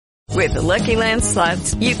With the Lucky Land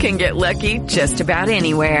Slots, you can get lucky just about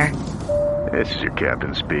anywhere. This is your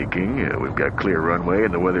captain speaking. We've got clear runway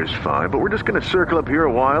and the weather's fine, but we're just going to circle up here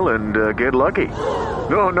a while and get lucky.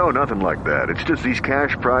 No, nothing like that. It's just these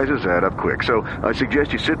cash prizes add up quick. So I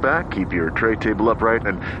suggest you sit back, keep your tray table upright,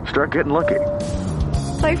 and start getting lucky.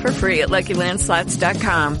 Play for free at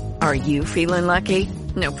LuckyLandSlots.com. Are you feeling lucky?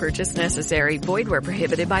 No purchase necessary. Void where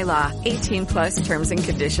prohibited by law. 18 plus terms and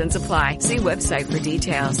conditions apply. See website for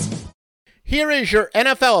details. Here is your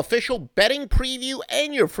NFL official betting preview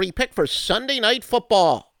and your free pick for Sunday Night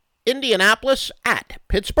Football. Indianapolis at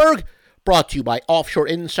Pittsburgh. Brought to you by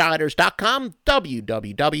OffshoreInsiders.com.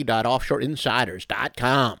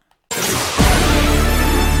 www.offshoreinsiders.com.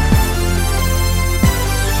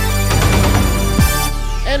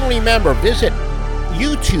 And remember, visit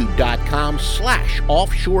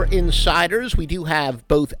youtube.com/offshoreinsiders. We do have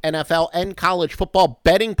both NFL and college football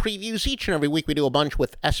betting previews. Each and every week we do a bunch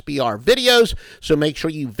with SBR videos, so make sure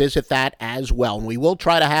you visit that as well. And we will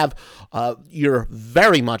try to have your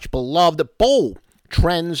very much beloved Bowl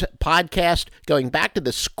Trends podcast going back to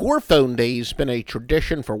the Score Phone days. Been a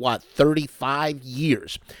tradition for, 35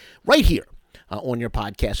 years. Right here on your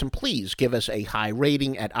podcast, and please give us a high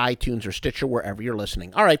rating at iTunes or Stitcher, wherever you're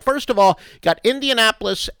listening. All right, first of all, got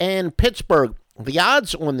Indianapolis and Pittsburgh. The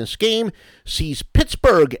odds on this game sees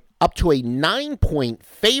Pittsburgh up to a 9-point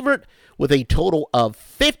favorite with a total of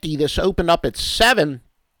 50. This opened up at 7-47.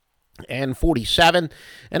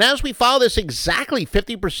 And as we follow this, exactly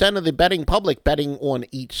 50% of the betting public betting on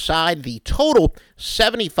each side. The total,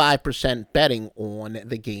 75% betting on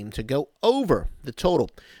the game to go over the total.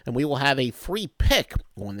 And we will have a free pick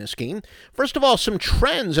on this game. First of all, some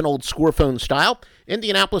trends in old Score Phone style.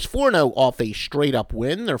 Indianapolis 4-0 off a straight-up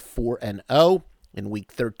win. They're 4-0 in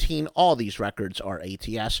Week 13. All these records are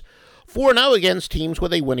ATS. 4-0 against teams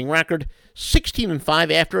with a winning record.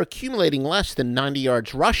 16-5 after accumulating less than 90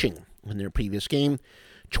 yards rushing in their previous game.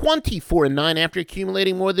 24-9 after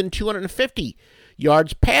accumulating more than 250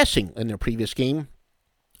 yards passing in their previous game.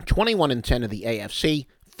 21-10 of the AFC.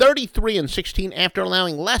 33-16 after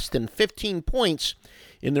allowing less than 15 points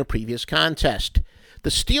in their previous contest. The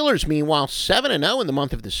Steelers, meanwhile, 7-0 in the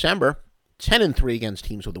month of December. 10-3 against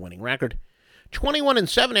teams with a winning record.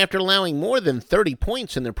 21-7 after allowing more than 30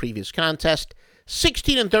 points in their previous contest.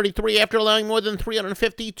 16-33 after allowing more than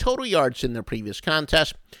 350 total yards in their previous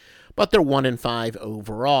contest. But they're 1-5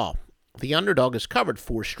 overall. The underdog has covered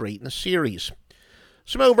 4 straight in the series.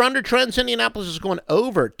 Some over-under trends. Indianapolis is going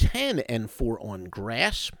over 10-4 on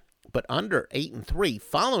grass, but under 8-3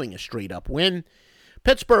 following a straight-up win.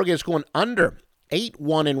 Pittsburgh is going under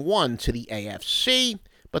 8-1-1 to the AFC,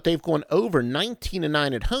 but they've gone over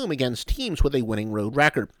 19-9 at home against teams with a winning road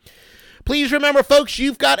record. Please remember, folks,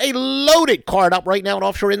 you've got a loaded card up right now at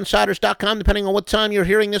OffshoreInsiders.com, depending on what time you're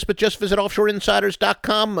hearing this, but just visit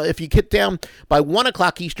OffshoreInsiders.com. If you get down by 1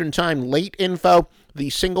 o'clock Eastern Time, late info,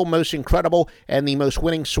 the single most incredible and the most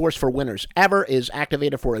winning source for winners ever is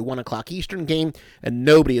activated for a 1 o'clock Eastern game, and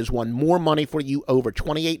nobody has won more money for you over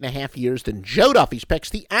 28.5 years than Joe Duffy's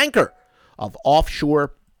Picks, the anchor of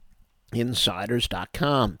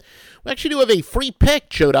OffshoreInsiders.com. We actually do have a free pick,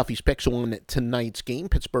 Joe Duffy's Picks, on tonight's game,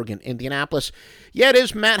 Pittsburgh and Indianapolis. Yeah, it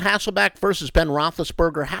is Matt Hasselbeck versus Ben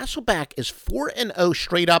Roethlisberger. Hasselbeck is 4-0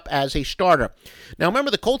 straight up as a starter. Now,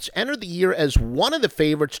 remember, the Colts entered the year as one of the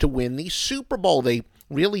favorites to win the Super Bowl. They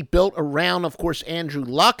really built around, of course, Andrew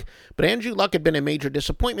Luck, but Andrew Luck had been a major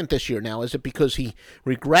disappointment this year. Now, is it because he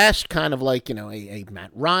regressed, kind of like, a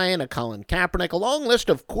Matt Ryan, a Colin Kaepernick, a long list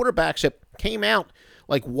of quarterbacks that came out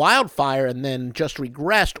like wildfire and then just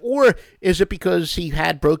regressed? Or is it because he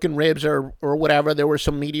had broken ribs or whatever? There were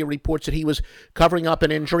some media reports that he was covering up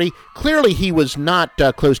an injury. Clearly, he was not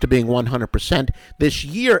close to being 100% this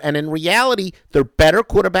year. And in reality, their better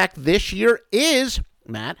quarterback this year is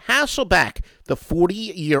Matt Hasselbeck, the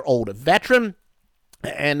 40-year-old veteran.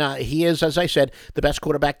 And he is, as I said, the best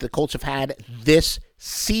quarterback the Colts have had this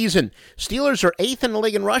season. Steelers are 8th in the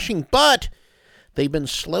league in rushing, but they've been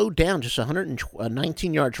slowed down, just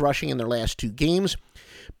 119 yards rushing in their last 2 games.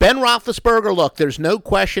 Ben Roethlisberger, look, there's no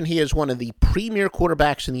question he is one of the premier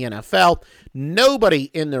quarterbacks in the NFL.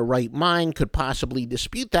 Nobody in their right mind could possibly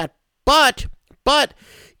dispute that. But,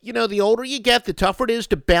 the older you get, the tougher it is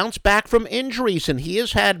to bounce back from injuries, and he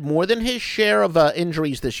has had more than his share of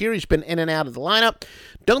injuries this year. He's been in and out of the lineup.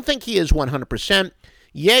 Don't think he is 100%.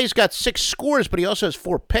 Yeah, he's got 6 scores, but he also has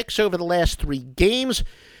 4 picks over the last 3 games.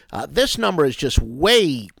 This number is just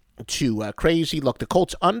way too crazy. Look, the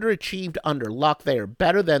Colts underachieved under Luck. They are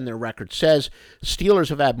better than their record says. Steelers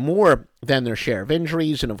have had more than their share of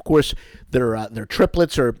injuries, and of course, their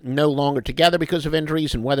triplets are no longer together because of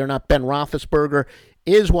injuries, and whether or not Ben Roethlisberger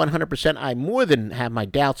is 100%. I more than have my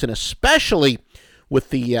doubts, and especially with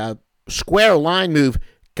the square line move,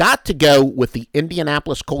 got to go with the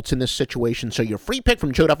Indianapolis Colts in this situation. So your free pick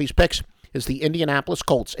from Joe Duffy's Picks is the Indianapolis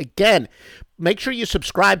Colts. Again, make sure you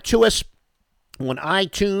subscribe to us on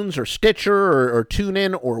iTunes or Stitcher or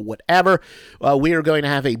TuneIn or whatever. We are going to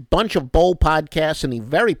have a bunch of bowl podcasts in the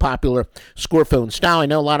very popular Scorephone style. I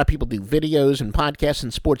know a lot of people do videos and podcasts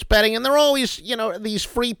and sports betting, and they're always, these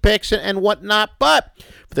free picks and whatnot. But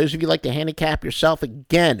for those of you who like to handicap yourself,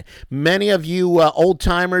 again, many of you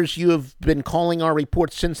old-timers, you have been calling our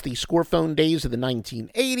reports since the Scorephone days of the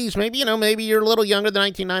 1980s. Maybe you're a little younger, the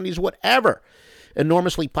 1990s, whatever.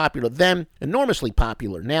 Enormously popular then, enormously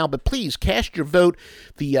popular now, but please cast your vote.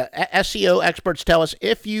 The SEO experts tell us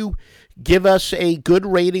if you give us a good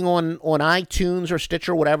rating on iTunes or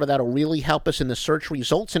Stitcher, whatever, that'll really help us in the search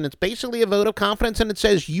results, and it's basically a vote of confidence, and it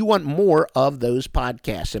says you want more of those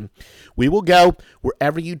podcasts, and we will go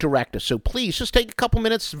wherever you direct us. So please just take a couple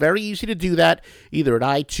minutes. It's very easy to do that, either at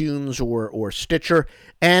iTunes or Stitcher,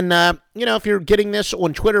 and if you're getting this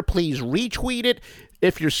on Twitter, please retweet it.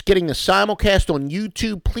 If you're getting the simulcast on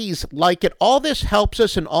YouTube, please like it. All this helps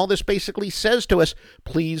us, and all this basically says to us,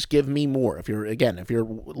 please give me more. If you're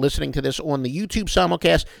listening to this on the YouTube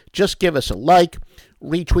simulcast, just give us a like,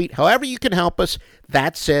 retweet, however you can help us.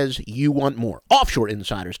 That says you want more.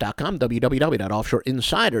 Offshoreinsiders.com,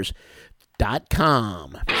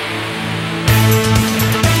 www.offshoreinsiders.com.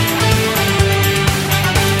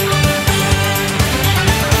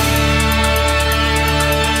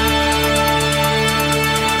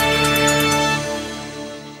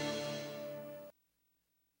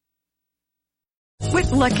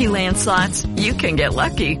 With Lucky Land Slots, you can get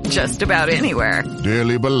lucky just about anywhere.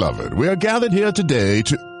 Dearly beloved, we are gathered here today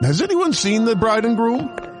to... Has anyone seen the bride and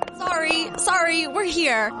groom? Sorry, we're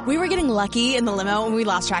here. We were getting lucky in the limo and we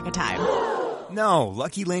lost track of time. No,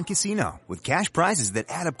 Lucky Land Casino, with cash prizes that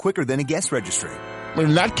add up quicker than a guest registry.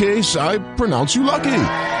 In that case, I pronounce you lucky.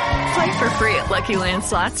 Play for free at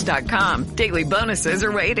LuckyLandSlots.com. Daily bonuses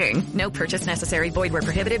are waiting. No purchase necessary. Void where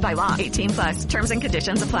prohibited by law. 18+. Terms and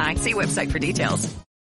conditions apply. See website for details.